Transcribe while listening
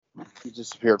You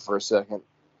disappeared for a second.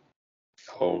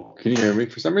 Oh, can you hear me?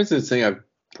 For some reason, it's saying I have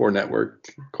poor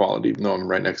network quality, even though I'm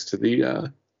right next to the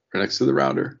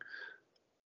router.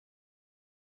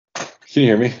 Can you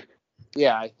hear me?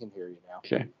 Yeah, I can hear you now.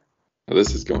 Okay. Well,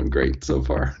 this is going great so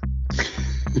far.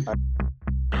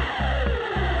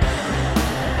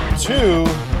 Two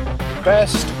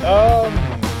best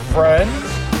friends.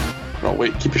 Oh,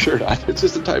 wait, keep your shirt on. It's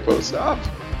just a typo. Stop.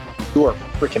 You are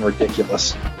freaking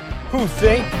ridiculous. Who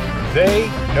think they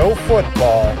know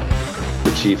football.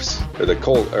 The Chiefs, or the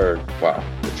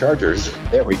Chargers.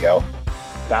 There we go.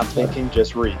 Stop thinking,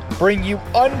 just read. Bring you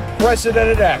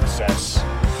unprecedented access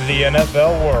to the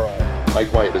NFL world.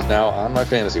 Mike White is now on my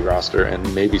fantasy roster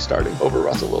and maybe starting over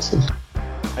Russell Wilson.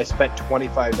 I spent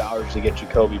 $25 to get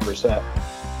Jacoby Brissett.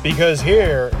 Because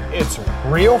here, it's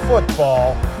real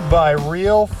football by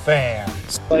real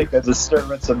fans. Like a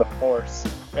disturbance in the force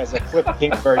as a Cliff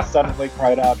Kingsbury suddenly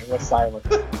cried out and was silent.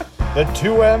 The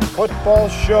 2M Football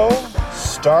Show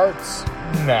starts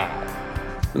now.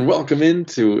 And welcome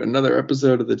into another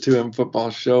episode of the 2M Football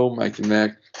Show. Mike and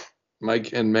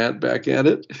Matt back at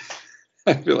it.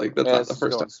 I feel like that's not the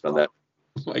first time I've done that.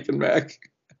 Mike and Mac.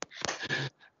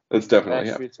 That's definitely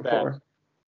happened before.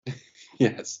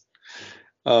 Yes.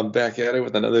 Back at it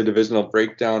with another divisional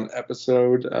breakdown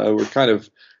episode. We're kind of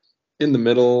in the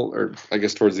middle, or I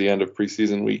guess towards the end of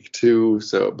preseason week 2.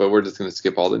 But we're just going to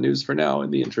skip all the news for now in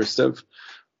the interest of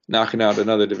knocking out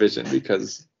another division,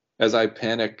 because as I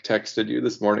panic texted you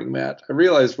this morning, Matt, I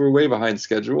realized we're way behind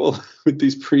schedule with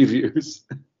these previews.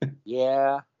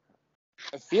 Yeah.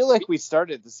 I feel like we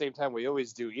started at the same time we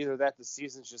always do. Either that, the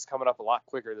season's just coming up a lot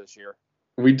quicker this year.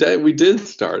 We did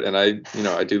start, and I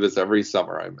do this every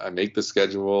summer. I make the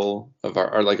schedule of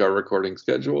our recording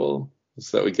schedule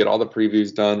so that we get all the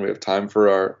previews done. We have time for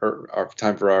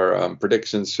our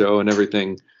predictions show and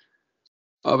everything.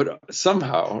 But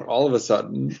somehow, all of a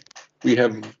sudden, we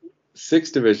have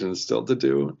 6 divisions still to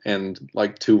do, and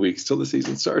like 2 weeks till the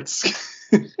season starts.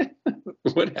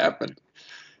 What happened?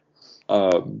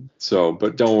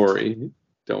 But don't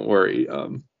worry,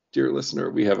 dear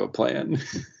listener, we have a plan.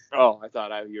 Oh, I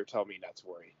thought you were telling me not to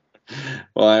worry.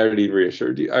 Well, I already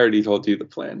reassured you. I already told you the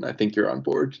plan. I think you're on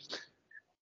board.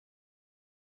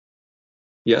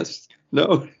 Yes?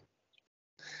 No?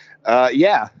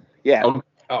 Yeah.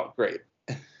 Oh, great.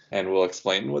 And we'll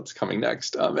explain what's coming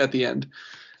next at the end.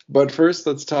 But first,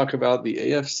 let's talk about the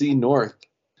AFC North.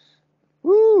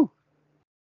 Woo!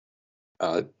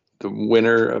 The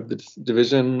winner of the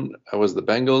division was the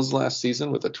Bengals last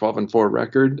season with a 12-4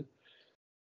 record.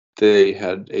 They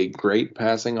had a great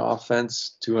passing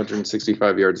offense,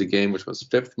 265 yards a game, which was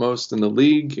 5th most in the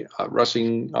league.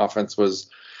 Rushing offense was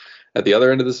at the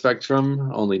other end of the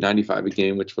spectrum, only 95 a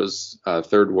game, which was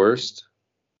 4th worst.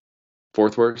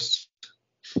 But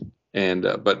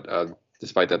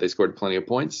despite that, they scored plenty of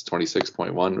points,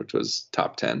 26.1, which was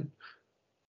top 10.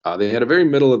 They had a very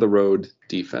middle-of-the-road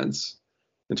defense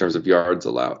in terms of yards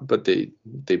allowed, but they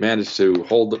managed to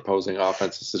hold opposing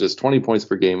offenses to just 20 points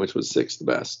per game, which was 6th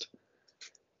best.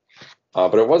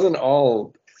 But it wasn't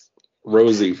all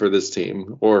rosy for this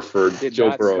team or for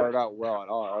Joe Burrow. Did not start out well at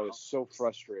all. I was so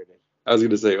frustrated. I was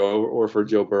going to say, or for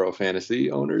Joe Burrow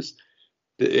fantasy owners.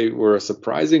 They were a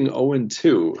surprising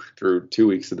 0-2 through 2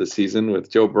 weeks of the season, with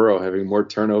Joe Burrow having more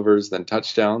turnovers than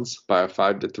touchdowns by a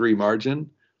 5-3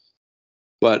 margin.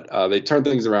 But they turned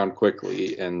things around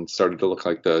quickly and started to look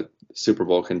like the Super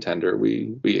Bowl contender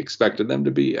we expected them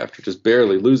to be after just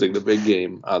barely losing the big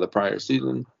game the prior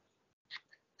season.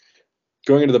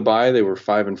 Going into the bye, they were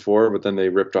 5-4, but then they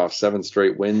ripped off 7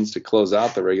 straight wins to close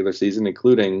out the regular season,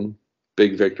 including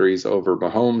big victories over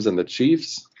Mahomes and the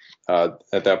Chiefs. At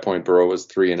that point, Burrow was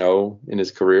 3-0 in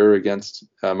his career against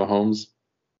Mahomes,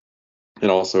 and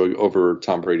also over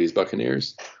Tom Brady's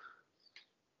Buccaneers.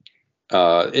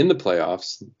 In the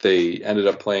playoffs, they ended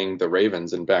up playing the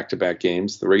Ravens in back-to-back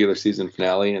games, the regular season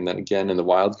finale, and then again in the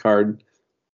wild card.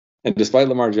 And despite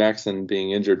Lamar Jackson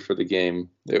being injured for the game,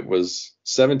 it was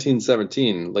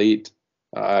 17-17 late.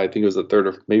 I think it was the 3rd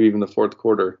or maybe even the 4th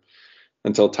quarter,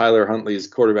 until Tyler Huntley's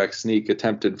quarterback sneak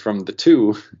attempted from the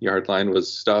 2-yard line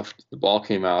was stuffed. The ball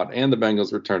came out, and the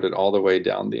Bengals returned it all the way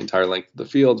down the entire length of the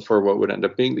field for what would end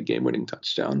up being the game-winning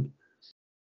touchdown.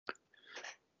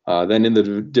 Then in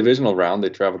the divisional round, they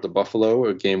traveled to Buffalo,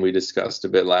 a game we discussed a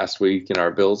bit last week in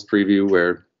our Bills preview,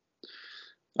 where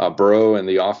Burrow and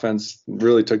the offense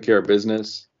really took care of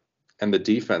business, and the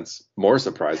defense, more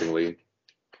surprisingly,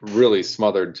 really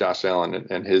smothered Josh Allen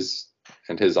and his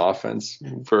offense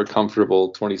for a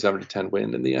comfortable 27-10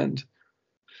 win in the end.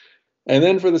 And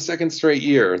then for the second straight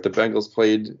year, the Bengals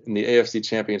played in the AFC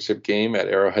Championship game at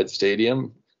Arrowhead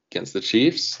Stadium against the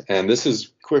Chiefs, and this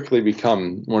is quickly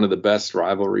become one of the best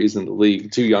rivalries in the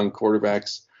league. Two young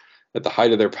quarterbacks at the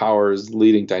height of their powers,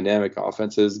 leading dynamic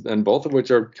offenses, and both of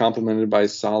which are complemented by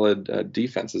solid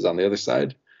defenses on the other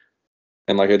side.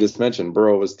 And like I just mentioned,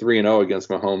 Burrow was 3-0 against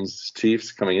Mahomes'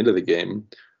 Chiefs coming into the game.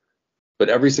 But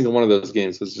every single one of those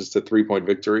games was just a 3-point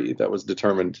victory that was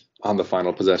determined on the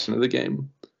final possession of the game.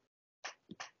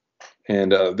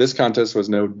 And this contest was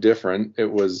no different. It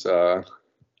was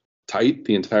tight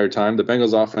the entire time. The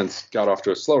Bengals offense got off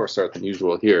to a slower start than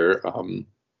usual here.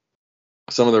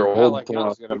 Some of their old like it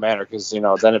was going to matter because,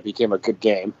 then it became a good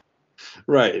game.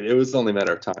 Right. It was only a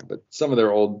matter of time. But some of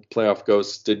their old playoff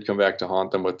ghosts did come back to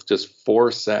haunt them with just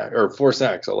four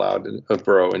sacks allowed of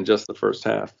Burrow in just the first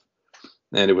half.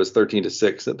 And it was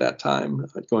 13-6 at that time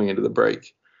going into the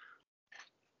break.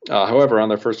 However, on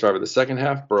their first drive of the second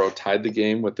half, Burrow tied the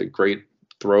game with a great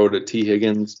throw to T.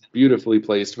 Higgins, beautifully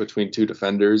placed between two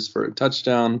defenders for a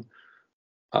touchdown.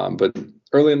 But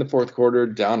early in the fourth quarter,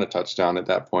 down a touchdown at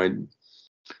that point,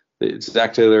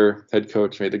 Zach Taylor, head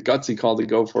coach, made the gutsy call to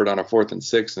go for it on a 4th and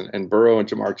 6, and Burrow and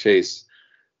Jamar Chase,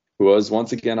 who was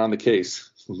once again on the case,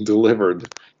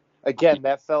 delivered. Again,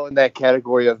 that fell in that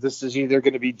category of this is either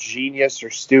going to be genius or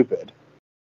stupid.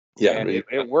 Yeah, and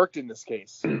it worked in this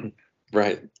case.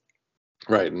 Right.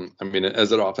 And I mean,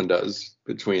 as it often does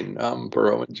between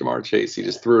Burrow and Jamar Chase, he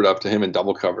just threw it up to him in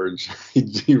double coverage.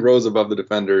 He rose above the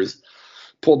defenders,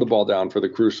 pulled the ball down for the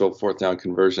crucial 4th down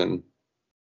conversion.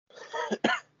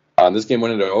 This game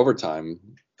went into overtime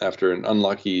after an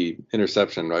unlucky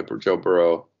interception by Joe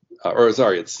Burrow.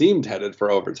 It seemed headed for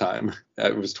overtime.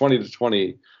 It was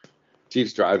 20-20,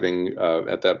 Chiefs driving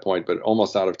at that point, but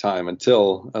almost out of time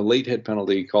until a late hit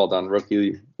penalty called on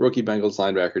rookie Bengals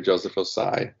linebacker Joseph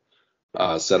Osai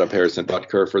set up Harrison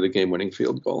Butker for the game-winning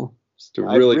field goal.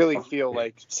 I really feel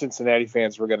like Cincinnati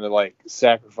fans were going to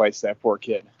sacrifice that poor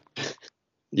kid.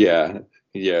 Yeah,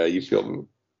 you feel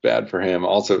bad for him.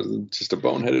 Also, just a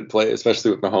boneheaded play,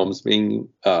 especially with Mahomes being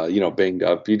banged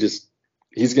up.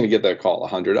 He's going to get that call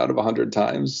 100 out of 100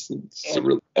 times.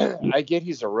 I get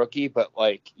he's a rookie, but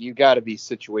you got to be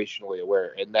situationally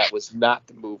aware, and that was not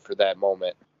the move for that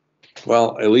moment.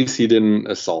 Well, at least he didn't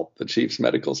assault the Chiefs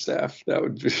medical staff. That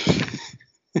would be.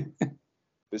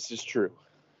 This is true.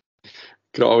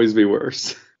 Could always be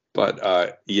worse.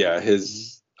 But you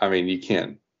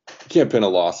can't pin a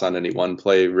loss on any one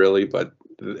play really, but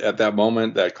at that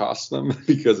moment that cost them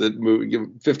because it moved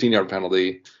 15-yard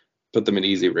penalty. Put them in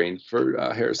easy range for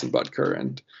Harrison Butker,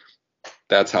 and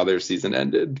that's how their season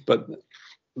ended. But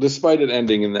despite it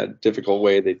ending in that difficult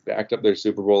way, they backed up their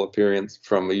Super Bowl appearance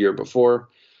from a year before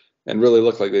and really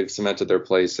look like they've cemented their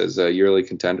place as a yearly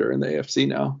contender in the AFC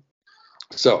now.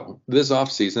 So this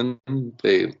offseason,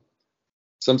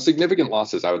 some significant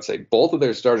losses, I would say. Both of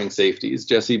their starting safeties,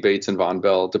 Jesse Bates and Von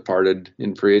Bell, departed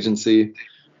in free agency,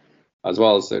 as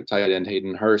well as their tight end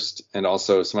Hayden Hurst and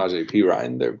also Samaje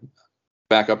Perine, their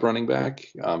backup running back,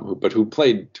 who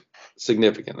played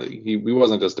significantly. He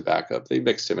wasn't just a backup. They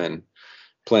mixed him in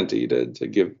plenty to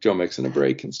give Joe Mixon a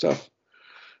break and stuff.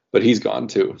 But he's gone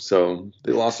too. So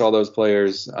they lost all those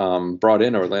players. Brought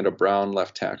in Orlando Brown,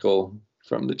 left tackle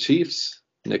from the Chiefs.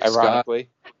 Nick Ironically.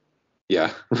 Scott.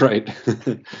 Yeah, right.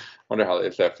 Wonder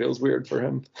if that feels weird for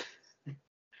him.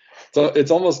 So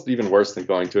it's almost even worse than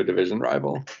going to a division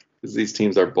rival because these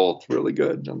teams are both really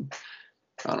good. And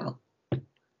I don't know.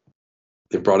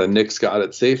 They brought in Nick Scott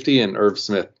at safety and Irv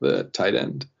Smith, the tight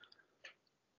end.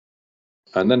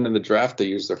 And then in the draft, they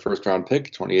used their first-round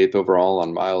pick, 28th overall,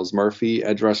 on Miles Murphy,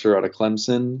 edge rusher out of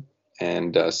Clemson,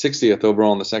 and 60th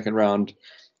overall in the second round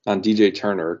on DJ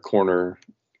Turner,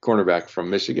 cornerback from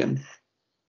Michigan.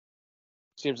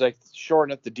 Seems like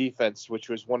shoring up the defense, which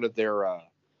was one of their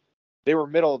they were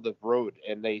middle of the road,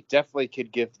 and they definitely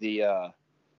could give the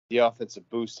offense a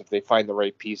boost if they find the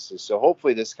right pieces. So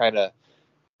hopefully this kind of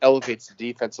elevates the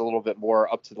defense a little bit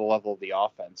more up to the level of the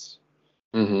offense.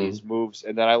 These moves.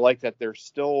 And then I like that they're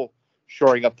still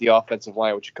shoring up the offensive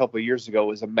line, which a couple of years ago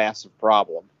was a massive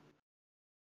problem.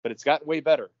 But it's gotten way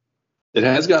better. It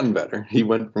has gotten better. He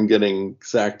went from getting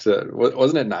sacked,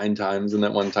 wasn't it 9 times in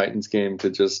that one Titans game, to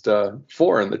just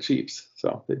 4 in the Chiefs.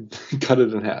 So they cut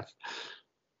it in half.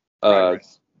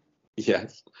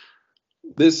 Yes.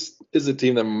 This is a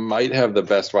team that might have the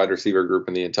best wide receiver group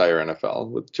in the entire NFL.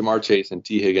 With Jamar Chase and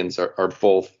T. Higgins are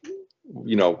both,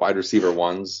 wide receiver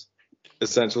ones.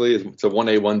 Essentially, it's a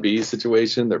 1A, 1B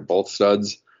situation. They're both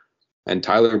studs. And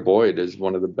Tyler Boyd is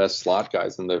one of the best slot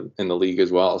guys in the league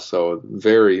as well. So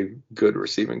very good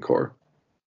receiving core.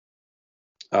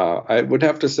 I would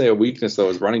have to say a weakness, though,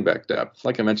 is running back depth.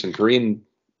 Like I mentioned, Perine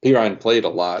played a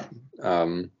lot.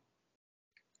 And,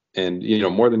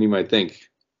 more than you might think.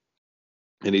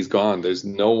 and he's gone. There's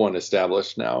no one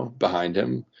established now behind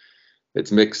him.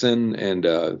 It's Mixon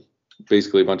and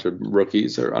basically a bunch of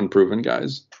rookies or unproven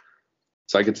guys.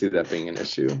 So I could see that being an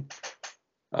issue.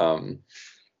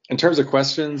 In terms of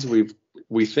questions,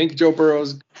 we think Joe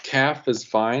Burrow's calf is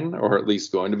fine, or at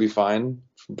least going to be fine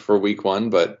for week 1,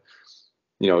 but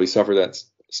he suffered that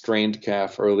strained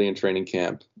calf early in training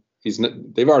camp.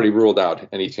 They've already ruled out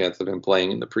any chance of him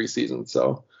playing in the preseason,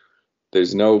 so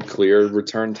there's no clear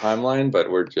return timeline, but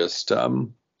we're just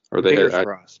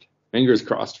fingers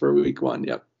crossed for week 1.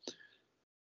 Yep.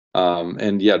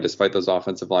 And yeah, despite those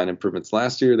offensive line improvements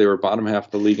last year, they were bottom half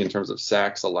of the league in terms of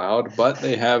sacks allowed, but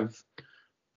they have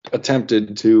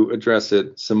attempted to address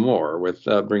it some more with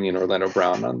bringing Orlando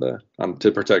Brown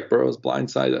to protect Burrow's blind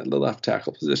side at the left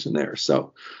tackle position there.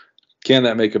 So can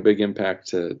that make a big impact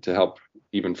to help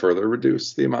even further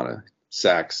reduce the amount of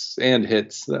sacks and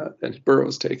hits that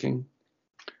Burrow's taking?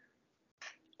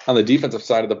 On the defensive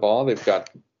side of the ball, they've got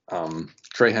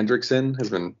Trey Hendrickson has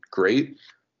been great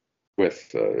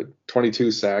with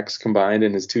 22 sacks combined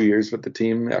in his 2 years with the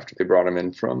team after they brought him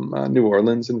in from New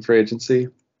Orleans in free agency.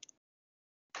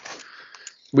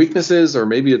 Weaknesses, or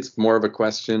maybe it's more of a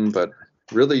question, but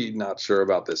really not sure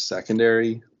about this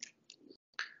secondary.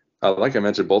 Like I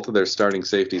mentioned, both of their starting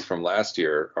safeties from last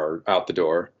year are out the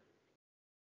door,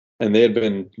 and they had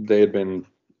been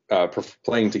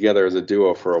playing together as a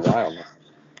duo for a while now.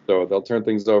 So they'll turn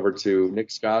things over to Nick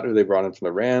Scott, who they brought in from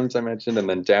the Rams, I mentioned, and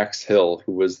then Dax Hill,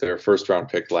 who was their first-round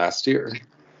pick last year.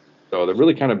 So they're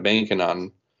really kind of banking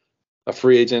on a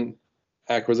free agent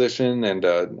acquisition and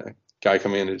a guy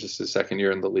coming into just his second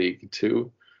year in the league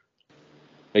to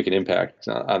make an impact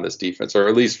on this defense, or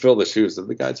at least fill the shoes of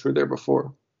the guys who were there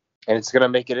before. And it's going to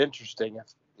make it interesting if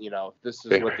this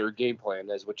is what their game plan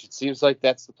is, which it seems like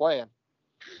that's the plan.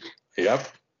 Yep.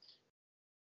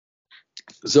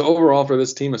 So overall for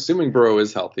this team, assuming Burrow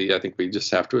is healthy, I think we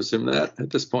just have to assume that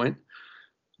at this point.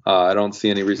 I don't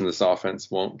see any reason this offense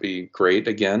won't be great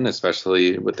again,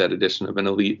 especially with that addition of an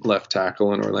elite left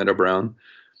tackle in Orlando Brown.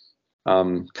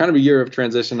 Kind of a year of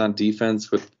transition on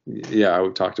defense we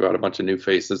talked about a bunch of new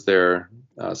faces there,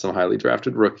 some highly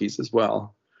drafted rookies as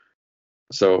well.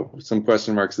 So some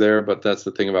question marks there, but that's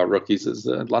the thing about rookies is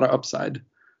a lot of upside.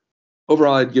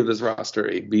 Overall, I'd give this roster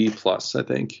a B+, I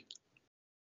think.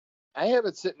 I have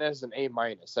it sitting as an A-.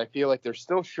 I feel like they're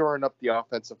still shoring up the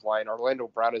offensive line. Orlando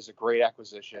Brown is a great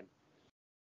acquisition.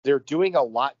 They're doing a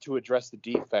lot to address the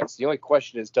defense. The only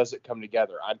question is, does it come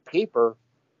together? On paper,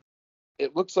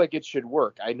 it looks like it should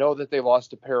work. I know that they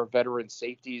lost a pair of veteran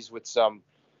safeties with some,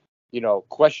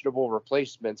 questionable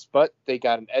replacements, but they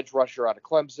got an edge rusher out of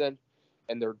Clemson,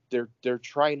 and they're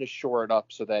trying to shore it up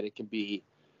so that it can be,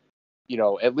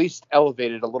 at least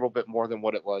elevated a little bit more than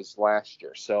what it was last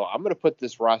year. So I'm going to put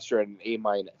this roster at an A-.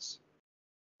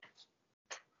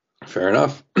 Fair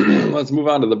enough. Let's move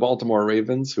on to the Baltimore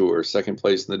Ravens, who were second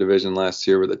place in the division last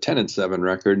year with a 10-7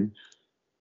 record.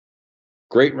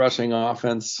 Great rushing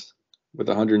offense with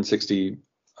 160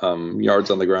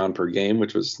 yards on the ground per game,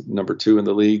 which was number 2 in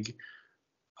the league.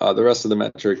 The rest of the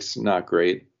metrics, not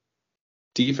great.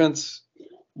 Defense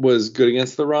was good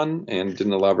against the run and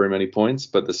didn't allow very many points,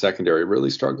 but the secondary really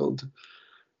struggled.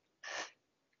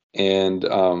 And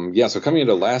so coming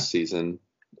into last season,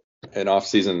 an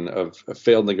offseason of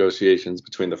failed negotiations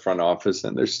between the front office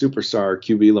and their superstar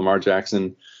QB Lamar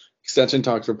Jackson, extension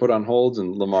talks were put on hold,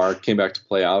 and Lamar came back to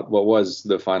play out what was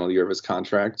the final year of his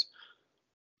contract.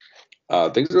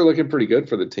 Things were looking pretty good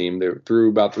for the team. They were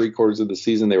through about 3/4 of the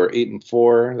season. They were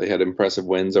 8-4. They had impressive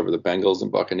wins over the Bengals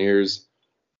and Buccaneers.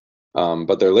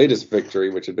 But their latest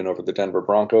victory, which had been over the Denver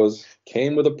Broncos,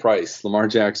 came with a price. Lamar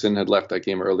Jackson had left that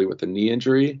game early with a knee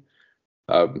injury.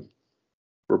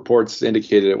 Reports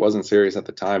indicated it wasn't serious at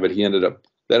the time, but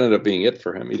that ended up being it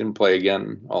for him. He didn't play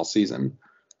again all season.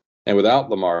 And without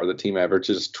Lamar, the team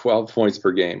averages 12 points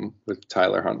per game with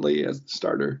Tyler Huntley as the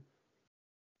starter.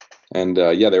 And they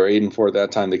were 8-4 at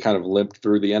that time. They kind of limped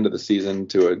through the end of the season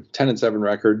to a 10-7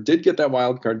 record. Did get that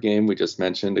wild card game we just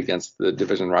mentioned against the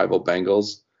division rival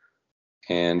Bengals,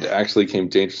 and actually came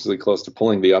dangerously close to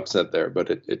pulling the upset there, but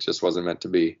it just wasn't meant to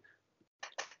be.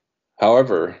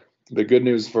 However, the good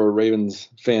news for Ravens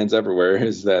fans everywhere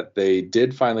is that they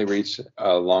did finally reach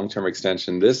a long-term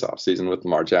extension this offseason with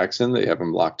Lamar Jackson. They have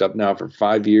him locked up now for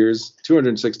 5 years,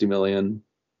 $260 million.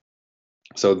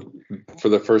 So for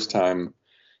the first time,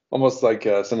 almost like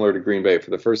similar to Green Bay, for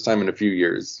the first time in a few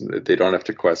years, they don't have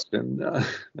to question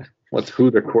who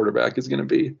their quarterback is going to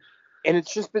be. And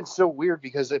it's just been so weird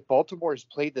because Baltimore has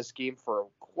played this game for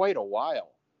quite a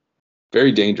while.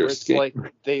 Very dangerous game.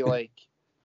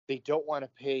 They don't want to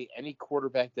pay any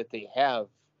quarterback that they have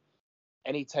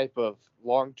any type of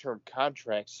long-term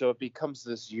contract. So it becomes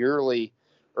this yearly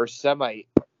or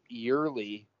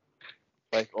semi-yearly,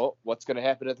 like, oh, what's going to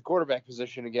happen at the quarterback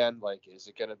position again? Like,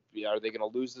 are they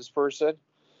going to lose this person?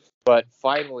 But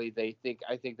finally, I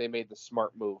think they made the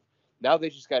smart move. Now they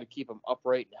just got to keep him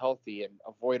upright and healthy and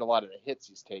avoid a lot of the hits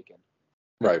he's taken.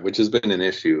 Right, which has been an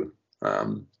issue.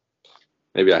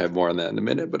 Maybe I have more on that in a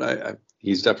minute, but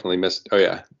he's definitely missed. Oh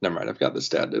yeah, never mind. I've got the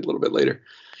stat a little bit later.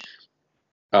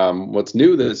 What's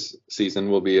new this season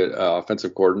will be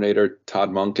offensive coordinator Todd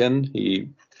Monken. He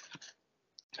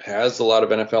has a lot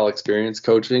of NFL experience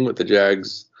coaching with the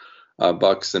Jags,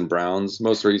 Bucks, and Browns.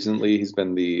 Most recently, he's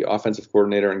been the offensive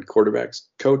coordinator and quarterbacks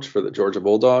coach for the Georgia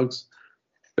Bulldogs.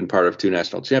 Been part of 2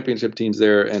 national championship teams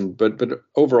there. But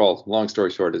overall, long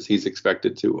story short, is he's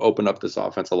expected to open up this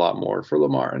offense a lot more for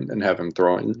Lamar and have him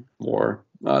throwing more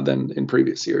than in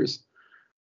previous years.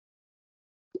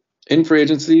 In free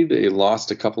agency, they lost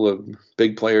a couple of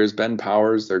big players. Ben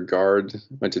Powers, their guard,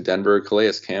 went to Denver.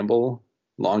 Calais Campbell,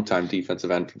 longtime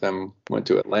defensive end for them, went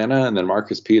to Atlanta. And then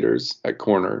Marcus Peters at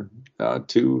corner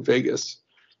to Vegas.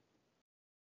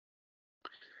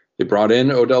 They brought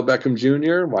in Odell Beckham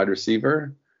Jr., wide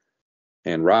receiver,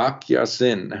 and Rock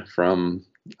Ya-Sin from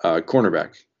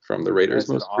cornerback from the Raiders.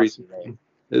 That's most recent name.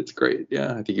 It's great.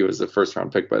 Yeah, I think he was a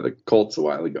first-round pick by the Colts a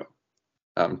while ago.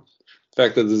 The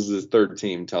fact that this is his 3rd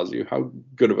team tells you how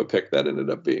good of a pick that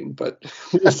ended up being, but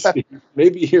we'll see.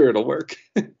 Maybe here it'll work.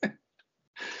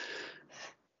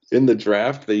 In the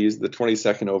draft, they used the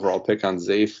 22nd overall pick on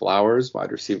Zay Flowers,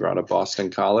 wide receiver out of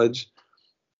Boston College.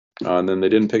 And then they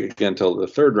didn't pick again until the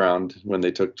 3rd round when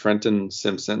they took Trenton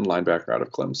Simpson, linebacker out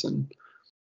of Clemson.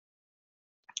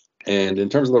 And in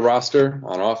terms of the roster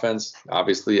on offense,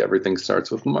 obviously everything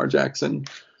starts with Lamar Jackson.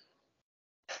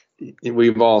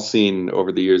 We've all seen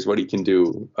over the years what he can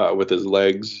do with his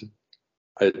legs.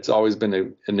 It's always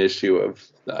been an issue of,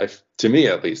 to me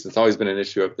at least, it's always been an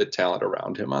issue of the talent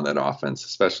around him on that offense,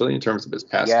 especially in terms of his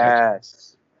pass catch.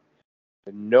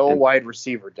 No wide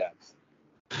receiver depth.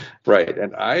 Right.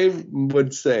 And I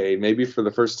would say maybe for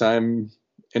the first time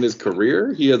in his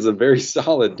career, he has a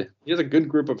good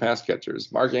group of pass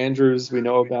catchers. Mark Andrews, we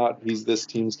know about. He's this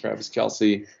team's Travis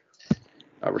Kelce.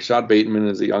 Rashad Bateman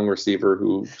is a young receiver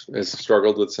who has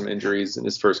struggled with some injuries in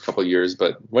his first couple of years,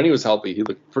 but when he was healthy, he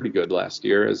looked pretty good last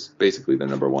year as basically the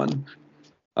number 1.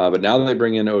 But now they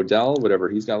bring in Odell, whatever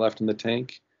he's got left in the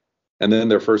tank, and then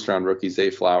their first-round rookie,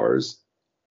 Zay Flowers.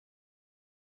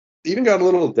 Even got a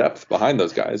little depth behind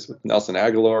those guys with Nelson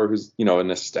Aguilar, who's,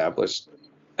 an established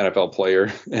NFL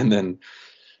player, and then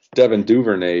Devin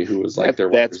Duvernay, who was like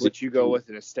That's what you go with,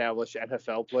 an established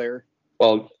NFL player?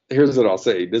 Well, here's what I'll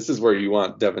say. This is where you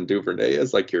want Devin Duvernay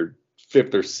as like your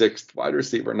 5th or 6th wide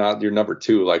receiver, not your number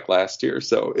 2 like last year.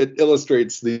 So it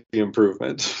illustrates the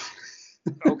improvement.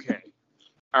 Okay.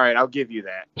 All right, I'll give you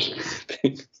that.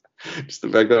 Just the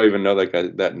fact that I even know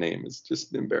that name is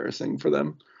just embarrassing for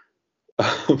them.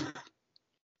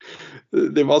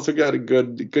 They've also got a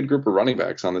good group of running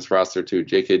backs on this roster too.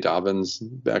 J.K. Dobbins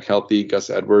back healthy,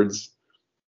 Gus Edwards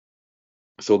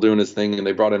still doing his thing, and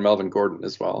they brought in Melvin Gordon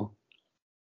as well.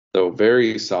 So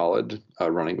very solid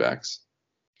running backs.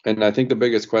 And I think the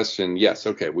biggest question, yes,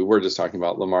 okay, we were just talking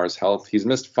about Lamar's health. He's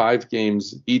missed 5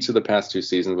 games each of the past 2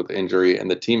 seasons with injury,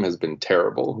 and the team has been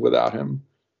terrible without him.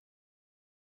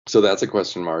 So that's a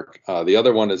question mark. The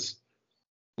other one is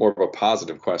more of a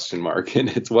positive question mark, and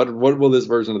it's what will this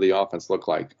version of the offense look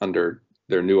like under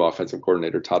their new offensive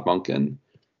coordinator, Todd Monken?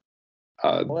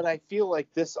 Well, I feel like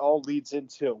this all leads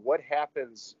into what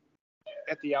happens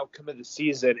at the outcome of the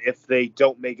season if they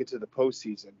don't make it to the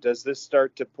postseason. Does this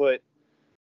start to put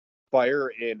fire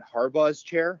in Harbaugh's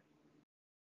chair?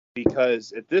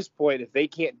 Because at this point, if they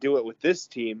can't do it with this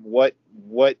team, what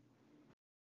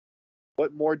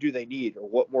more do they need, or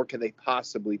what more can they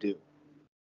possibly do?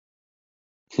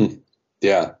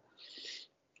 Yeah,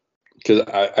 because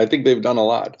I think they've done a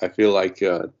lot. I feel like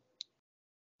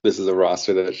this is a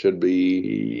roster that should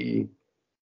be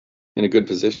in a good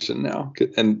position now.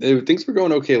 And things were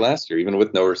going okay last year, even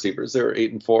with no receivers. They were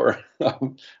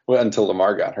 8-4 until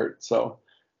Lamar got hurt. So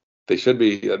they should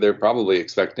be. They're probably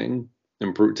expecting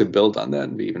to build on that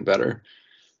and be even better.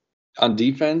 On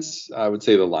defense, I would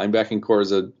say the linebacking core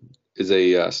is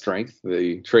a strength.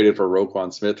 They traded for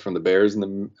Roquan Smith from the Bears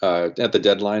at the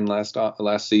deadline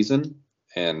last season,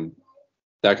 and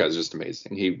that guy's just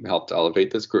amazing. He helped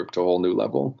elevate this group to a whole new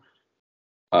level.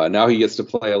 Now he gets to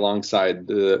play alongside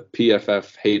the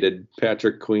PFF hated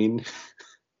Patrick Queen.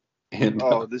 And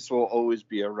this will always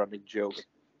be a running joke.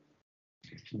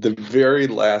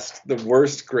 The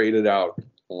worst graded out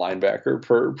linebacker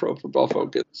per Pro Football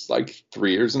Focus, like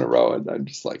 3 years in a row, and I'm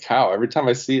just like, how? Every time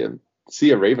I see him,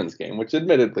 see a Ravens game, which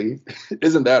admittedly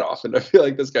isn't that often. I feel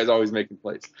like this guy's always making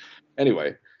plays.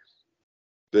 Anyway,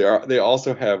 they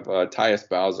also have Tyus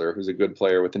Bowser, who's a good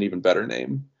player with an even better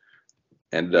name.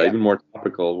 And even more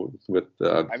topical with.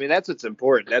 I mean, that's what's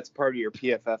important. That's part of your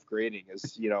PFF grading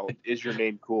is, is your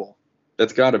name cool?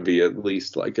 That's got to be at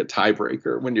least like a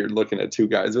tiebreaker when you're looking at two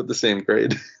guys with the same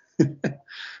grade.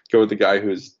 Go with the guy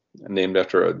who's named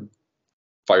after a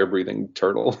fire-breathing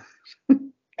turtle.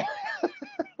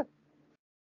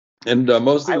 And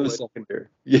most of the secondary.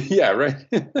 Yeah, right.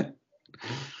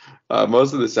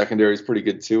 Most of the secondary is pretty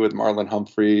good too, with Marlon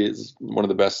Humphrey is one of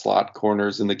the best slot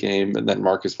corners in the game, and then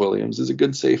Marcus Williams is a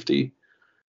good safety.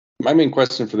 My main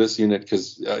question for this unit,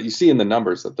 because you see in the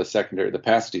numbers that the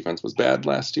pass defense was bad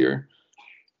last year.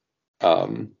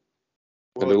 Will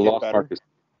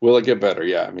it get better?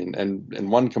 Yeah, I mean, and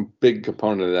one big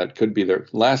component of that could be their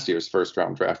last year's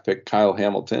first-round draft pick, Kyle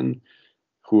Hamilton,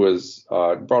 who was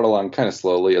brought along kind of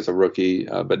slowly as a rookie,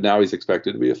 but now he's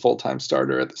expected to be a full-time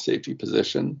starter at the safety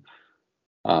position.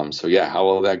 So yeah, how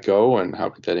will that go, and how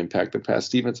could that impact the pass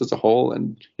defense as a whole?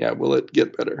 And yeah, will it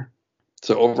get better?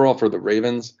 So overall for the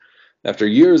Ravens, after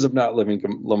years of not giving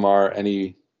Lamar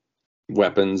any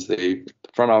weapons, the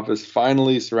front office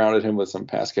finally surrounded him with some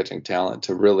pass catching talent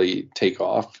to really take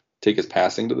his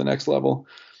passing to the next level,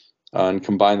 and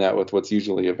combine that with what's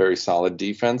usually a very solid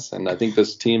defense. And I think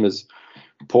this team is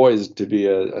poised to be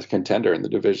a contender in the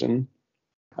division.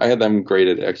 I had them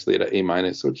graded actually at an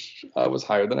A-, which was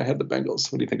higher than I had the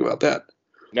Bengals. What do you think about that?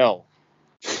 No.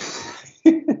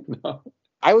 No.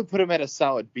 I would put them at a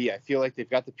solid B. I feel like they've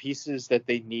got the pieces that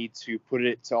they need to put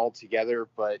it all together,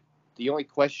 but the only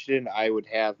question I would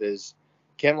have is,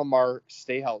 can Lamar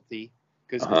stay healthy?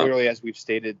 Because clearly, as we've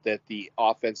stated, that the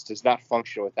offense does not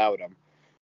function without him.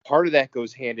 Part of that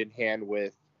goes hand in hand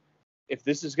with, if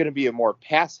this is going to be a more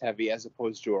pass-heavy as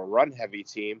opposed to a run-heavy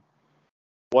team,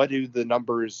 what do the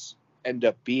numbers end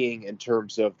up being in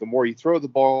terms of the more you throw the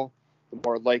ball, the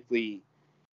more likely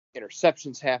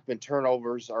interceptions happen,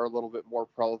 turnovers are a little bit more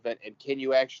prevalent, and can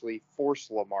you actually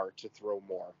force Lamar to throw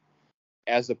more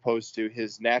as opposed to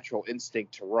his natural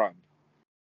instinct to run?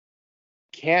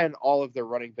 Can all of their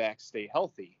running backs stay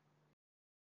healthy?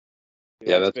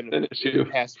 That's been an issue. In the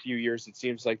past few years, it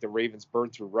seems like the Ravens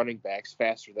burn through running backs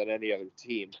faster than any other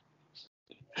team.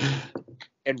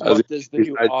 And what does the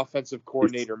new offensive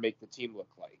coordinator make the team look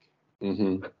like?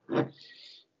 Mm-hmm.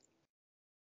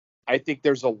 I think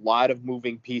there's a lot of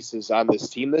moving pieces on this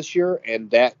team this year,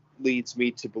 and that leads me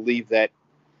to believe that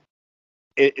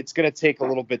it's going to take a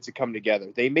little bit to come together.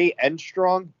 They may end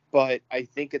strong, but I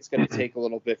think it's going to take a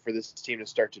little bit for this team to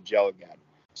start to gel again.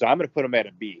 So I'm going to put them at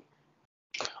a B.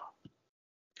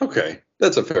 Okay,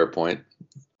 that's a fair point.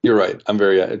 You're right. I'm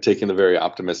taking the very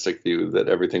optimistic view that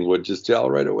everything would just gel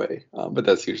right away, but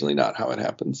that's usually not how it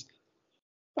happens.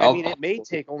 I mean, it may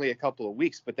take only a couple of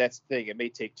weeks, but that's the thing. It may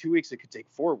take 2 weeks. It could take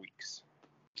 4 weeks.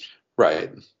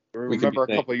 Right. Remember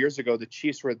a couple of years ago, the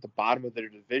Chiefs were at the bottom of their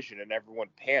division, and everyone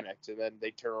panicked, and then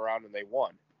they turn around and they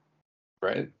won.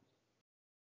 Right.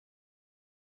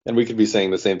 And we could be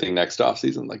saying the same thing next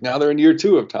offseason. Like, now they're in year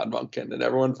 2 of Todd Monken, and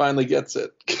everyone finally gets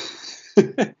it.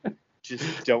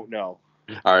 Just don't know.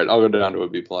 All right, I'll go down to a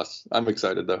B+. I'm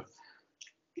excited, though.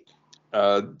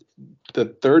 The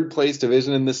third place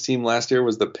division in this team last year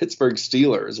was the Pittsburgh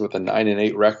Steelers with a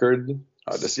 9-8 record.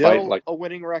 Despite Still a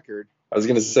winning record. I was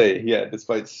going to say, yeah,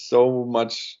 despite so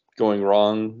much going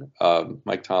wrong,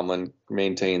 Mike Tomlin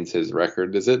maintains his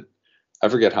record. I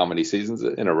forget how many seasons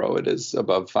in a row it is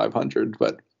above 500,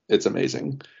 but it's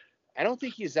amazing. I don't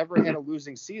think he's ever had a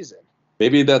losing season.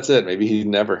 Maybe that's it. Maybe he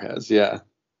never has. Yeah.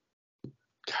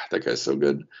 God, that guy's so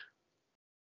good.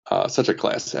 Such a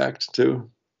class act, too.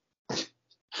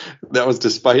 That was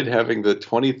despite having the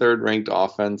 23rd ranked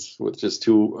offense with just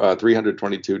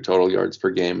 322 total yards per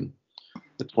game.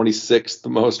 The 26th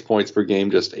most points per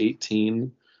game, just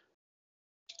 18.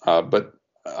 But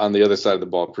on the other side of the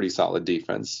ball, pretty solid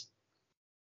defense.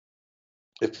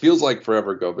 It feels like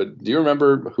forever ago, but do you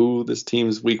remember who this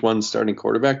team's week 1 starting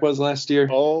quarterback was last year?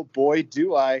 Oh, boy,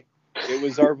 do I. It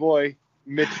was our boy,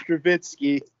 Mitch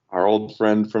Trubisky. Our old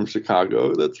friend from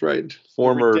Chicago. That's right. The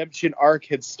redemption arc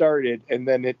had started, and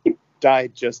then it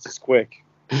died just as quick.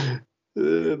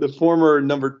 The former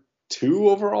number 2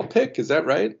 overall pick. Is that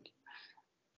right?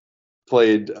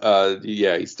 Played,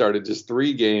 he started just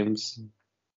 3 games.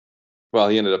 Well,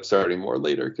 he ended up starting more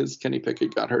later because Kenny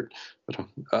Pickett got hurt. But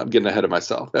I'm getting ahead of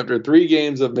myself. After 3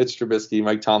 games of Mitch Trubisky,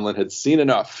 Mike Tomlin had seen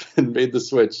enough and made the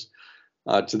switch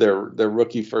to their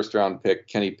rookie first-round pick,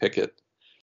 Kenny Pickett.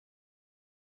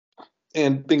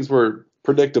 And things were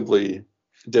predictably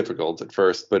difficult at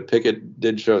first, but Pickett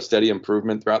did show steady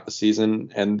improvement throughout the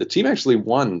season, and the team actually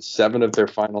won 7 of their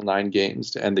final 9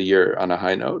 games to end the year on a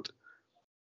high note.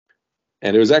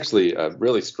 And it was actually a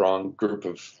really strong group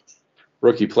of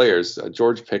rookie players,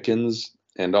 George Pickens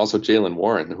and also Jalen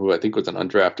Warren, who I think was an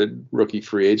undrafted rookie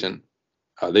free agent.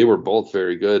 They were both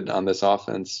very good on this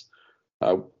offense,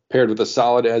 paired with a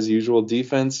solid as usual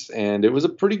defense, and it was a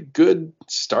pretty good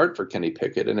start for Kenny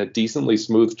Pickett and a decently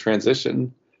smooth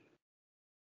transition.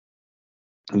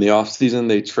 In the offseason,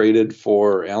 they traded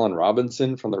for Allen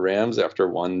Robinson from the Rams after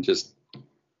one just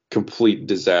complete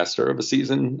disaster of a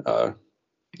season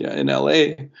in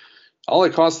LA. All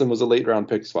it cost them was a late round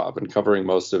pick swap and covering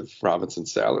most of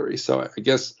Robinson's salary. So I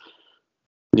guess,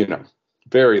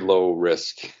 very low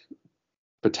risk,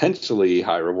 potentially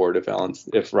high reward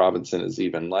if Robinson is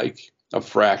even like a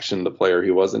fraction the player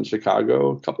he was in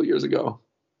Chicago a couple years ago.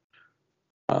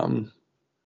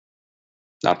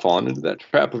 Not falling into that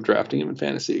trap of drafting him in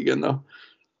fantasy again, though.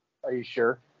 Are you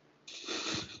sure?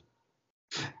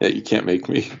 Yeah, you can't make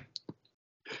me.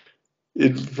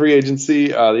 In free agency,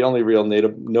 the only real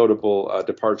notable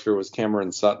departure was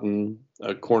Cameron Sutton,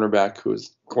 a cornerback who was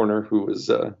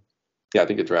I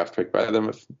think a draft pick by them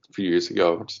a few years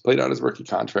ago. Just played out his rookie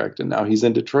contract, and now he's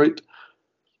in Detroit.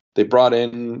 They brought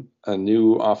in a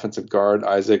new offensive guard,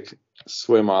 Isaac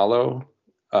Swimalo,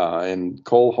 and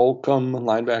Cole Holcomb,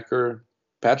 linebacker,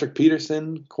 Patrick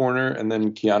Peterson, corner, and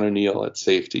then Keanu Neal at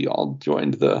safety. All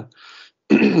joined the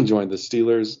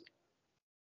Steelers.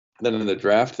 Then in the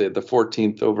draft, they had the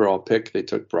 14th overall pick. They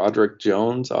took Broderick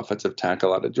Jones, offensive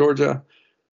tackle out of Georgia.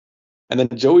 And then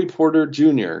Joey Porter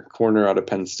Jr., corner out of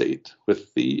Penn State,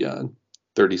 with the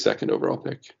 32nd overall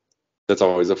pick. That's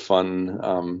always a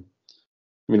fun.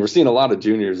 We're seeing a lot of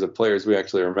juniors of players we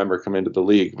actually remember come into the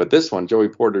league. But this one, Joey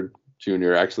Porter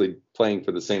Jr., actually playing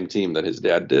for the same team that his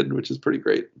dad did, which is pretty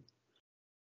great.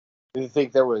 Do you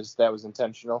think that was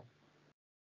intentional?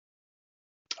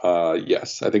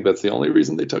 Yes, I think that's the only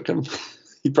reason they took him.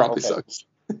 He probably sucks.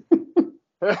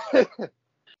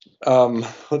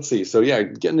 Let's see. So yeah,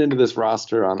 getting into this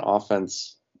roster on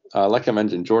offense, like I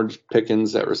mentioned, George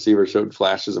Pickens at receiver showed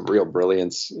flashes of real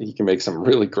brilliance. He can make some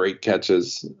really great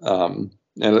catches, and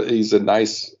he's a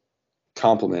nice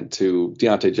complement to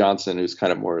Deontay Johnson, who's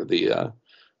kind of more the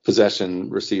possession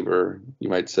receiver, you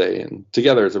might say. And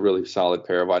together it's a really solid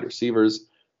pair of wide receivers.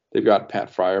 They've got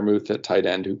Pat Freiermuth at tight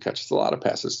end, who catches a lot of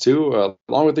passes too,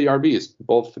 along with the RBs,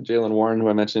 both Jalen Warren, who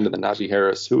I mentioned, and then Najee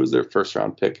Harris, who was their first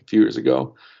round pick a few years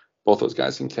ago. Both those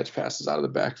guys can catch passes out of the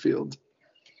backfield.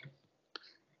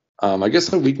 I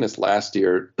guess a weakness last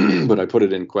year, but I put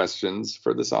it in questions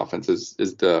for this offense, is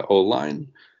the O-line.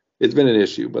 It's been an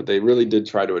issue, but they really did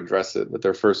try to address it with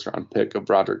their first round pick of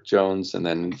Broderick Jones, and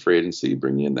then in free agency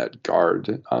bringing in that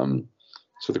guard. So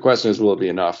the question is, will it be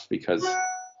enough? Because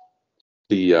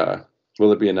the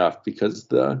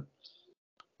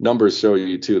numbers show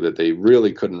you too that they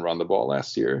really couldn't run the ball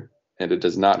last year, and it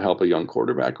does not help a young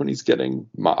quarterback when he's getting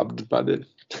mobbed by the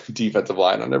defensive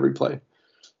line on every play.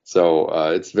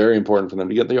 So it's very important for them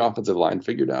to get the offensive line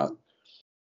figured out.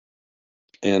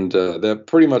 And that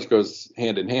pretty much goes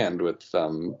hand in hand with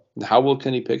how will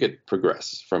Kenny Pickett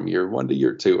progress from year 1 to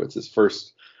year 2. It's his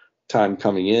first time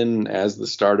coming in as the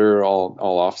starter all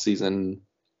off season.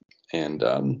 And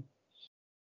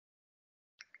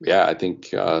I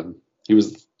think he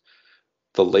was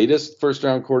the latest first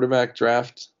round quarterback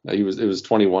draft. It was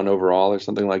 21 overall or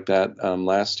something like that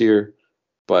last year.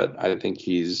 But I think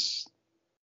he's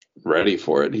ready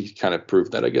for it. He kind of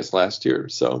proved that, I guess, last year.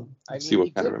 So he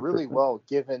did really well,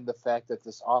 given the fact that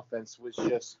this offense was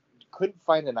just couldn't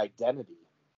find an identity.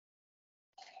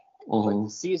 Like, the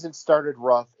season started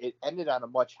rough. It ended on a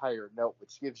much higher note,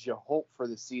 which gives you hope for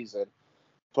the season.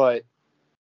 But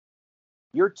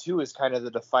year 2 is kind of the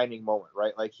defining moment,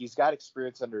 right? Like, he's got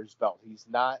experience under his belt. He's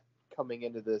not coming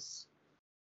into this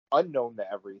unknown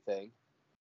to everything.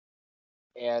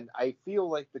 And I feel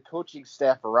like the coaching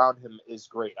staff around him is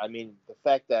great. I mean, the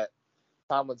fact that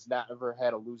Tomlin's not ever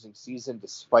had a losing season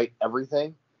despite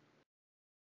everything.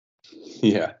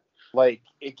 Yeah. Like,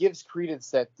 it gives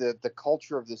credence that the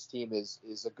culture of this team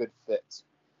is a good fit.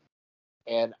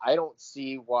 And I don't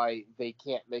see why they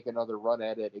can't make another run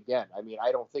at it again. I mean,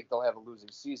 I don't think they'll have a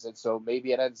losing season, so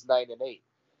maybe it ends 9-8.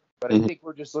 But I think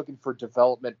we're just looking for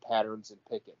development patterns in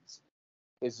Pickens.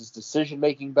 Is his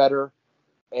decision-making better?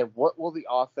 And what will the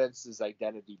offense's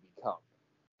identity become?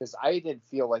 Because I didn't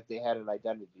feel like they had an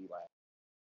identity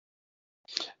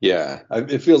last. Yeah,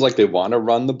 it feels like they want to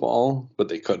run the ball, but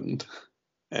they couldn't.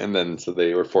 And then so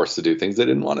they were forced to do things they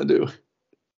didn't want to do.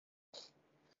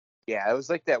 Yeah, it was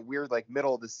like that weird, like,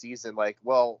 middle of the season, like,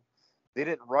 well, They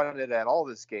didn't run it at all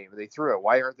this game. They threw it.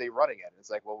 Why aren't they running it? It's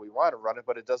like, well, we want to run it,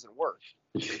 but it doesn't work.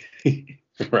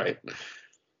 Right.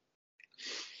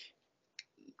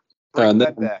 Bring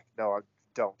Ben back. No,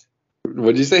 don't.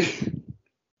 What'd you say?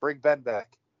 Bring Ben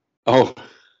back. Oh.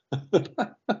 Bring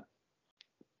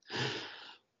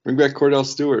back Cordell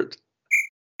Stewart.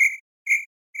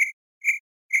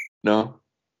 No?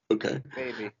 Okay.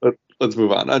 Maybe. Let's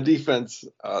move on. On defense,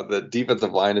 the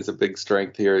defensive line is a big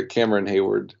strength here. Cameron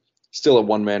Hayward, still a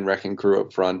one-man wrecking crew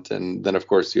up front. And then, of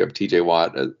course, you have TJ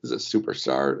Watt as a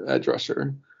superstar edge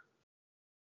rusher.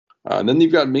 And then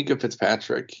you've got Minkah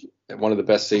Fitzpatrick, one of the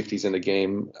best safeties in the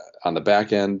game on the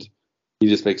back end. He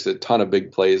just makes a ton of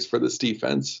big plays for this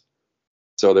defense.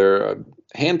 So there are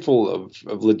a handful of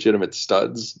legitimate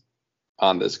studs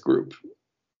on this group.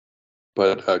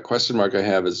 But a question mark I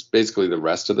have is basically the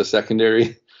rest of the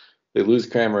secondary. They lose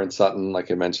Kramer and Sutton,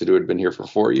 like I mentioned, who had been here for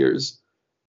 4 years.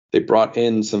 They brought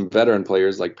in some veteran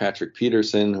players like Patrick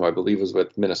Peterson, who I believe was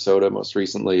with Minnesota most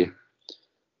recently.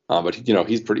 But,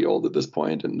 he's pretty old at this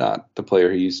point and not the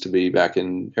player he used to be back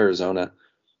in Arizona.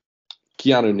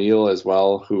 Keanu Neal as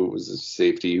well, who was a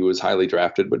safety who was highly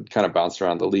drafted but kind of bounced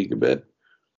around the league a bit.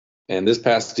 And this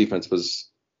pass defense was,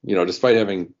 despite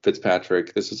having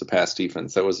Fitzpatrick, this was a pass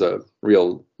defense that was a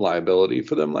real liability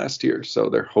for them last year. So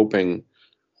they're hoping,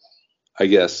 I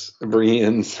guess, bringing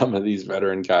in some of these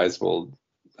veteran guys will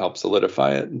help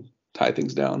solidify it and tie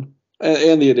things down.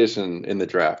 And the addition in the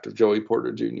draft of Joey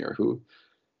Porter Jr., who,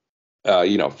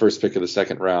 first pick of the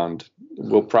second round,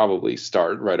 will probably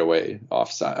start right away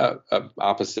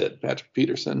opposite Patrick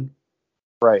Peterson.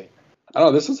 Right. I don't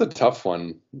know. This was a tough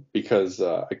one because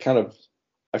I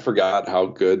forgot how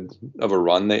good of a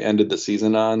run they ended the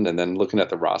season on. And then looking at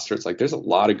the roster, it's like there's a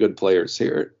lot of good players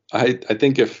here. I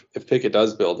think if Pickett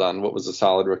does build on what was a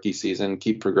solid rookie season,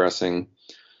 keep progressing,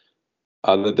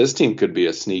 that this team could be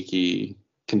a sneaky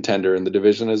contender in the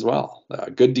division as well.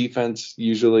 Good defense,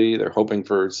 usually. They're hoping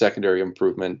for secondary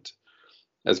improvement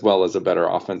as well as a better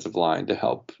offensive line to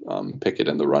help Pickett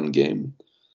in the run game.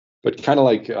 But kind of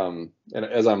like, and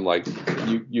as I'm like,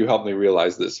 you helped me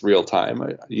realize this real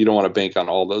time. You don't want to bank on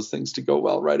all those things to go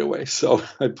well right away. So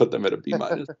I put them at a B-.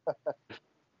 I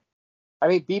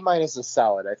mean, B- is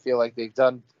solid. I feel like they've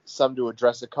done some to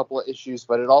address a couple of issues,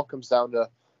 but it all comes down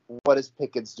to what does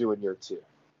Pickens do in year two?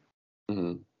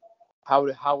 Mm-hmm.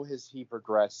 How has he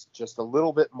progressed just a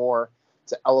little bit more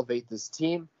to elevate this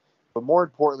team? But more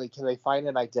importantly, can they find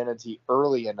an identity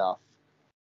early enough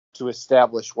to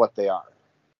establish what they are?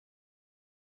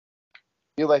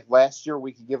 I feel like last year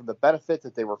we could give them the benefit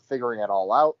that they were figuring it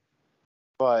all out,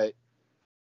 but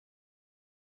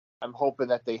I'm hoping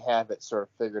that they have it sort of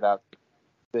figured out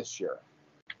this year.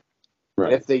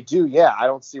 Right. And if they do, I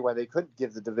don't see why they couldn't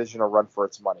give the division a run for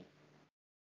its money.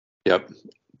 Yep,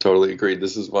 totally agreed.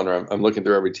 This is one where I'm looking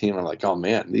through every team. I'm like, oh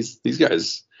man, these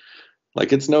guys,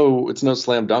 like it's no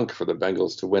slam dunk for the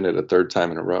Bengals to win it a third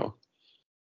time in a row.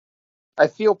 I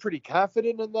feel pretty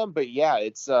confident in them, but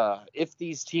it's if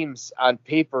these teams on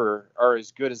paper are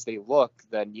as good as they look,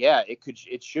 then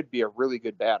it should be a really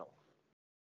good battle.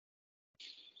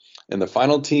 And the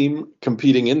final team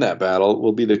competing in that battle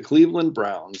will be the Cleveland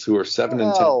Browns, who are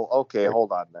 7-10. Oh, okay,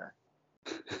 hold on there.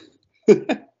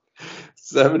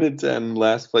 7-10,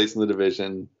 last place in the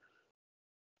division.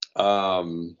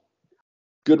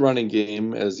 Good running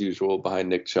game as usual behind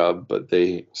Nick Chubb, but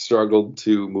they struggled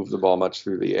to move the ball much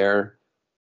through the air.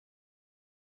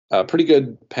 Pretty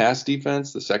good pass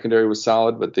defense. The secondary was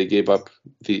solid, but they gave up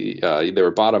they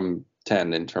were bottom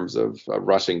 10 in terms of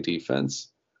rushing defense.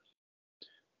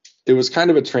 It was kind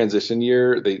of a transition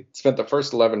year. They spent the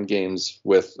first 11 games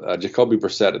with Jacoby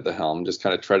Brissett at the helm, just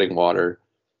kind of treading water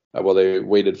while they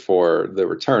waited for the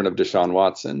return of Deshaun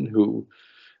Watson, who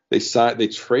they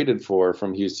traded for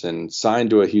from Houston,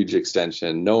 signed to a huge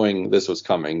extension, knowing this was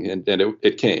coming, and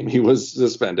it came. He was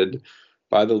suspended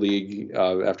by the league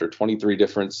after 23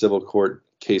 different civil court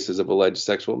cases of alleged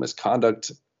sexual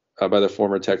misconduct by the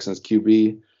former Texans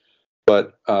QB.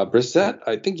 But Brissett,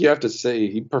 I think you have to say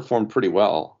he performed pretty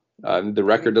well. The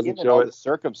record doesn't show all it. The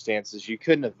circumstances, you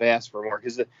couldn't have asked for more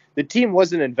because the team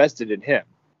wasn't invested in him.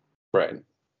 Right.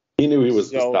 He knew he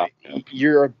was the stop.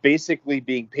 You're basically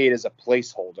being paid as a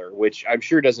placeholder, which I'm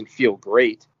sure doesn't feel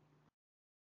great.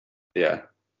 Yeah.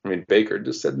 I mean, Baker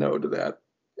just said no to that,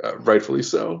 rightfully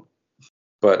so.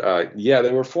 But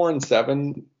they were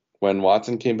 4-7 when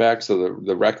Watson came back. So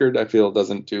the record, I feel,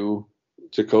 doesn't do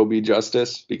Jacoby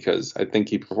justice because I think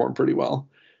he performed pretty well.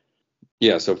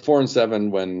 Yeah, so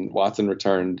 4-7 when Watson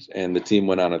returned, and the team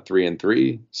went on a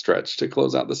 3-3 stretch to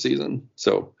close out the season.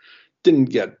 So didn't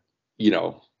get,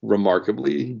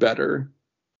 remarkably better,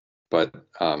 but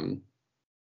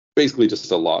basically just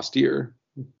a lost year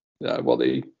while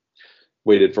they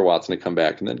waited for Watson to come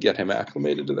back and then get him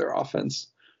acclimated to their offense.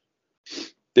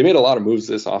 They made a lot of moves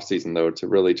this offseason, though, to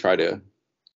really try to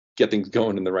get things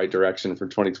going in the right direction for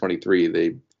 2023.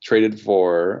 They traded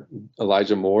for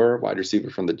Elijah Moore, wide receiver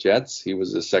from the Jets. He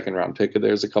was a second-round pick of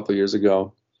theirs a couple years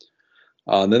ago.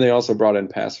 And then they also brought in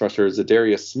pass rusher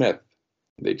Zadarius Smith.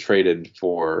 They traded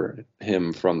for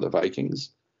him from the Vikings.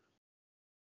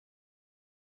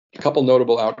 A couple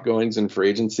notable outgoings in free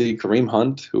agency. Kareem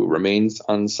Hunt, who remains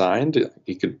unsigned.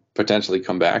 He could potentially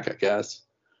come back, I guess.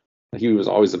 He was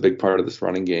always a big part of this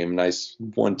running game. Nice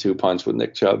 1-2 punch with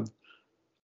Nick Chubb.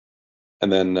 And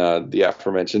then the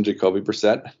aforementioned Jacoby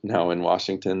Brissett, now in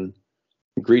Washington.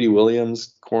 Greedy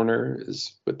Williams, corner,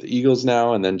 is with the Eagles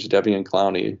now. And then Jadeveon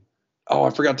Clowney. Oh, I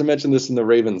forgot to mention this in the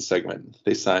Ravens segment.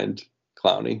 They signed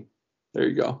Clowney. There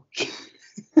you go.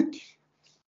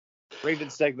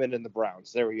 Ravens segment in the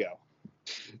Browns. There we go.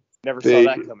 Never saw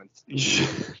that coming.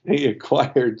 They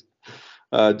acquired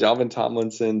Dalvin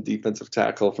Tomlinson, defensive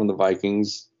tackle from the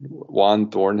Vikings.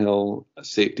 Juan Thornhill,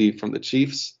 safety from the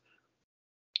Chiefs.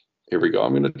 Here we go.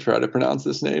 I'm going to try to pronounce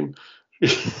this name.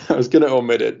 I was going to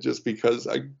omit it just because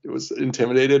I was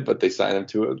intimidated, but they signed him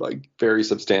to a very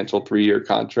substantial 3-year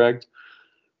contract.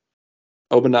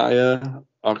 Obadiah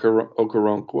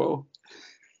Okoronkwo.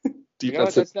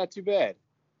 That's not too bad.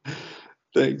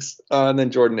 Thanks. And then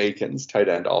Jordan Akins, tight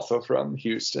end, also from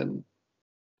Houston.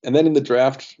 And then in the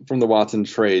draft from the Watson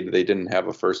trade, they didn't have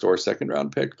a first or second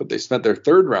round pick, but they spent their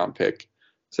third round pick,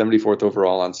 74th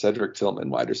overall, on Cedric Tillman,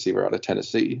 wide receiver out of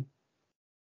Tennessee.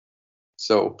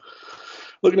 So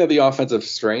looking at the offensive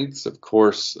strengths, of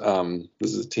course,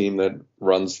 this is a team that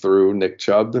runs through Nick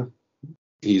Chubb.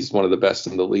 He's one of the best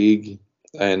in the league.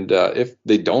 And if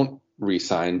they don't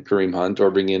re-sign Kareem Hunt or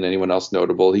bring in anyone else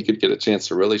notable, he could get a chance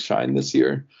to really shine this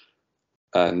year.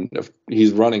 And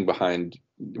he's running behind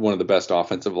one of the best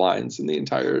offensive lines in the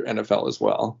entire NFL as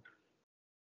well.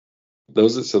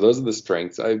 Those are the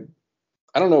strengths. I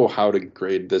don't know how to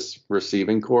grade this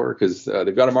receiving core because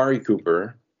they've got Amari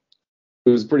Cooper,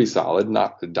 who's pretty solid,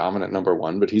 not the dominant number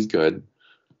one, but he's good.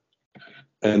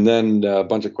 And then a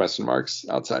bunch of question marks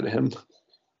outside of him.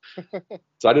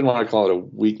 So I didn't want to call it a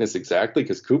weakness exactly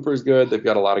because Cooper's good. They've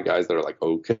got a lot of guys that are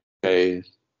okay.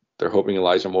 They're hoping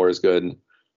Elijah Moore is good.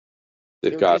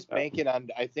 They're just banking on.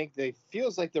 I think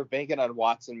feels like they're banking on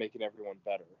Watson making everyone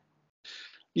better.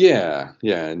 Yeah,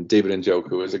 and David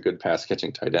Njoku is a good pass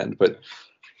catching tight end. But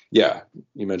yeah,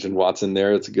 you mentioned Watson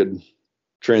there. It's a good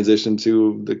transition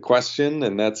to the question,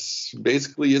 and that's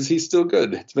basically, is he still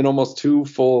good? It's been almost 2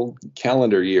 full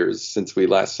calendar years since we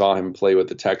last saw him play with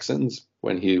the Texans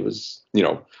when he was,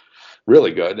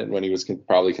 really good and when he was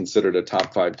probably considered a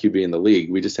top 5 QB in the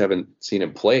league. We just haven't seen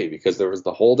him play because there was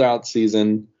the holdout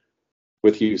season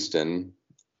with Houston,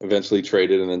 eventually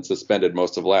traded and then suspended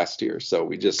most of last year. So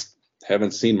we just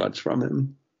haven't seen much from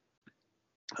him.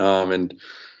 And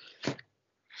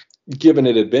given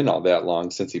it had been all that long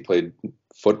since he played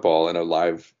football in a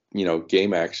live,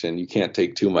 game action, you can't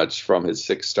take too much from his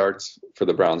 6 starts for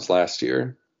the Browns last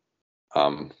year.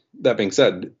 That being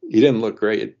said, he didn't look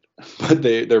great, but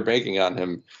they're banking on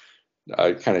him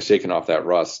kind of shaking off that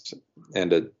rust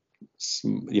and a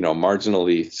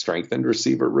marginally strengthened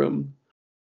receiver room.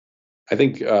 I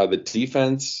think the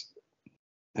defense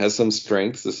has some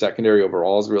strengths. The secondary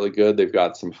overall is really good. They've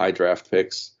got some high draft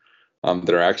picks that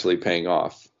are actually paying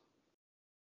off,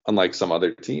 unlike some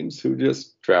other teams who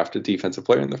just draft a defensive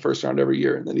player in the first round every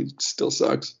year and then he still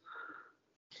sucks.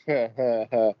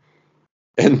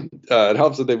 And it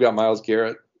helps that they've got Myles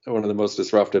Garrett, one of the most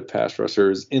disruptive pass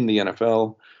rushers in the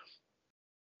NFL.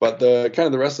 But the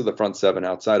rest of the front 7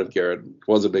 outside of Garrett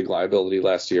was a big liability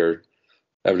last year,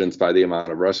 evidenced by the amount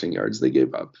of rushing yards they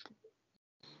gave up.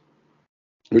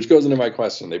 Which goes into my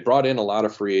question. They brought in a lot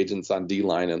of free agents on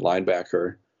D-line and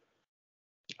linebacker.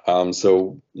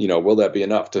 So, will that be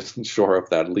enough to shore up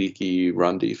that leaky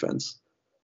run defense?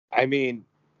 I mean,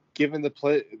 given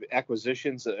the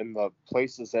acquisitions and the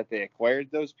places that they acquired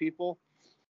those people,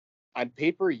 on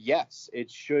paper, yes, it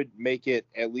should make it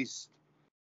at least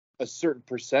a certain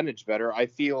percentage better. I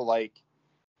feel like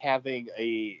having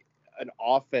an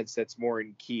offense that's more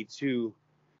in key 2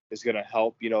 is going to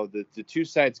help. The 2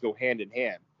 sides go hand in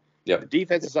hand. Yep. The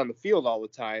defense is on the field all the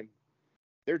time.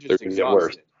 They're just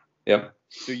exhausted. Yep.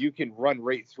 So you can run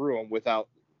right through them without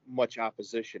much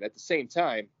opposition. At the same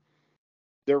time,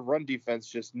 their run defense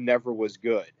just never was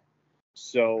good.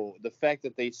 So the fact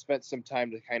that they spent some time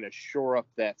to kind of shore up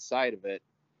that side of it,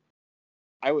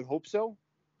 I would hope so.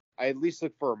 I at least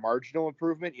look for a marginal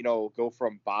improvement, go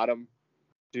from bottom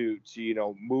to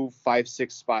move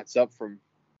 5-6 spots up from,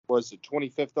 was it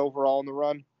 25th overall in the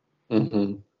run?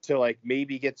 to like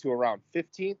maybe get to around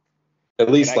 15th. At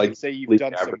least and I like can say you've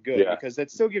done average, some good because that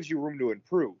still gives you room to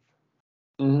improve.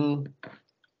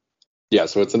 Yeah,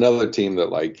 so it's another team that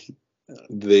like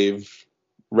they've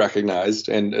recognized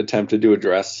and attempted to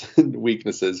address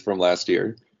weaknesses from last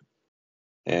year.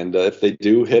 And if they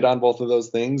do hit on both of those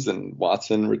things and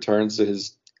Watson returns to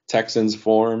his Texans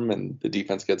form and the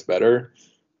defense gets better,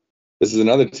 this is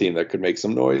another team that could make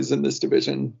some noise in this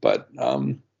division. But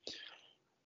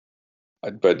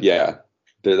yeah,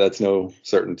 that's no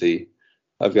certainty.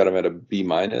 I've got them at a B-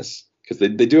 because they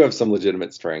do have some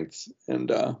legitimate strengths,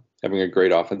 and having a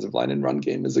great offensive line and run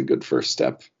game is a good first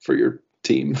step for your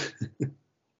team.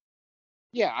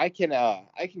 Yeah, I can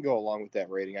go along with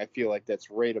that rating. I feel like that's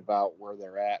right about where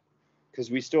they're at because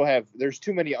there's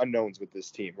too many unknowns with this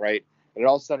team, right? And it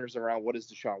all centers around what does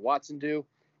Deshaun Watson do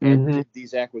and did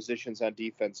these acquisitions on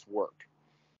defense work?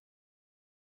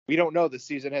 We don't know. The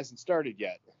season hasn't started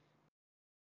yet.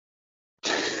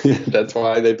 That's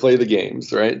why they play the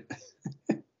games, right?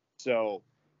 So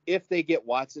if they get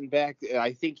Watson back,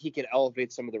 I think he can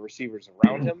elevate some of the receivers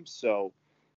around him. So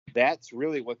that's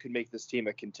really what could make this team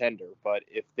a contender. But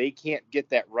if they can't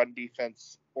get that run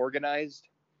defense organized,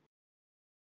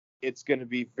 it's going to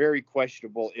be very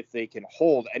questionable if they can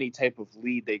hold any type of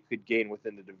lead they could gain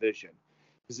within the division.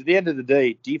 Because at the end of the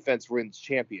day, defense wins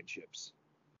championships.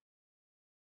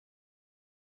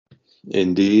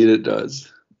 Indeed, it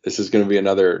does. This is going to be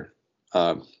another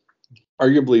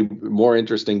arguably more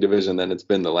interesting division than it's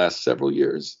been the last several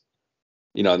years.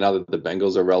 You know, now that the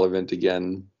Bengals are relevant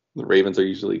again, the Ravens are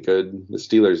usually good. The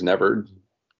Steelers never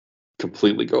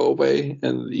completely go away.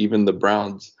 And even the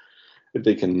Browns, if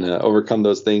they can overcome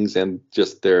those things and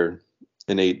just their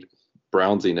innate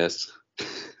Brownsiness.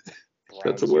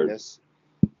 That's a word.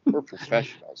 We're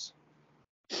professionals.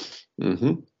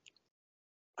 Yeah,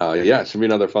 it should be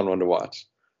another fun one to watch.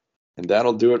 And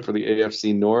that'll do it for the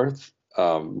AFC North.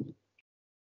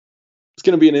 It's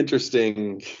going to be an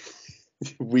interesting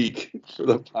week for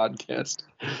the podcast.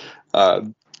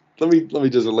 Let me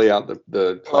just lay out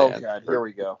the plan. Oh God, here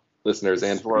we go. Listeners, this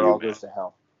and is where it all goes to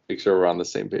hell. Make sure we're on the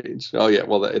same page. Oh yeah,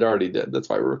 well it already did. That's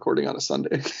why we're recording on a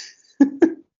Sunday.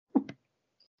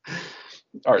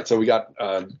 All right, so we got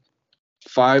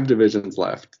 5 divisions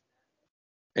left,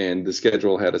 and the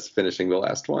schedule had us finishing the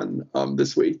last one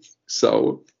this week.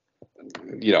 So,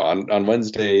 you know, on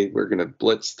Wednesday we're gonna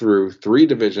blitz through 3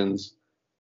 divisions.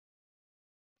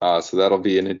 So that'll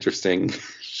be an interesting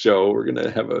show. We're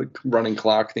gonna have a running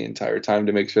clock the entire time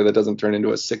to make sure that doesn't turn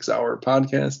into a 6-hour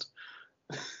podcast.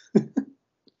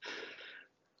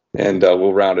 And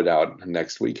we'll round it out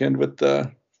next weekend with the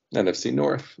NFC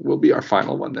North. Will be our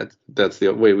final one. That's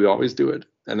the way we always do it,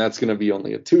 and that's going to be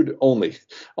only a 2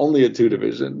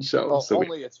 division show. Well, so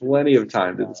we have plenty of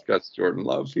time to discuss Jordan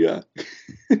Love. Yeah,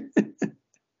 and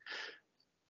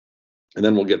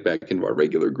then we'll get back into our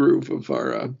regular groove of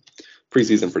our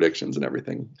preseason predictions and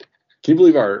everything. Can you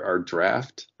believe our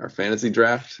draft, our fantasy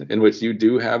draft, in which you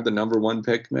do have the number 1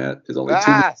 pick, Matt, is only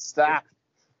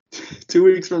 2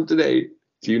 weeks from today.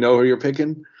 Do you know who you're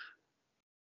picking?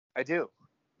 I do.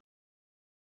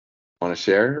 Want to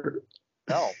share?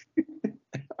 No.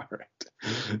 All right.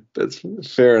 That's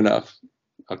fair enough.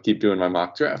 I'll keep doing my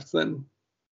mock drafts then.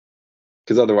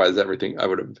 Because otherwise I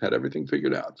would have had everything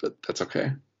figured out, but that's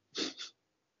okay.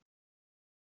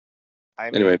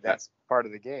 Anyway, that's part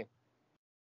of the game.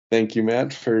 Thank you,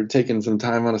 Matt, for taking some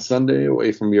time on a Sunday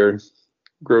away from your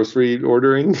grocery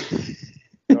ordering.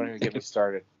 Don't even get me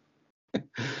started.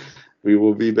 We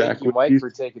will be back. Thank you, Mike, for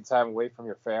taking time away from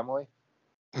your family,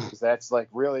 because that's like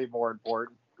really more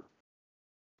important.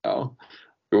 Oh,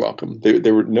 you're welcome.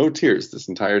 There were no tears this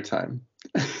entire time.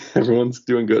 Everyone's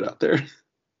doing good out there.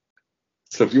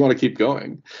 So if you want to keep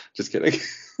going, just kidding.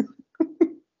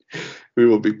 We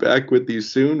will be back with you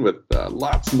soon with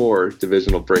lots more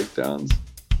divisional breakdowns.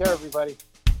 Take care, everybody.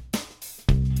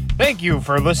 Thank you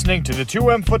for listening to the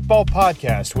 2M Football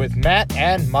Podcast with Matt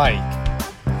and Mike.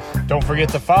 Don't forget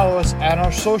to follow us at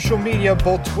our social media,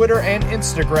 both Twitter and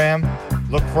Instagram.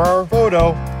 Look for our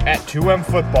photo at 2M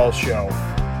Football Show.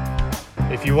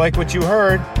 If you like what you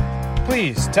heard,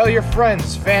 please tell your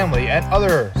friends, family, and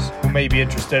others who may be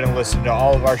interested in listening to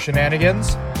all of our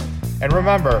shenanigans. And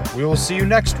remember, we will see you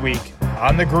next week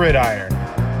on the Gridiron.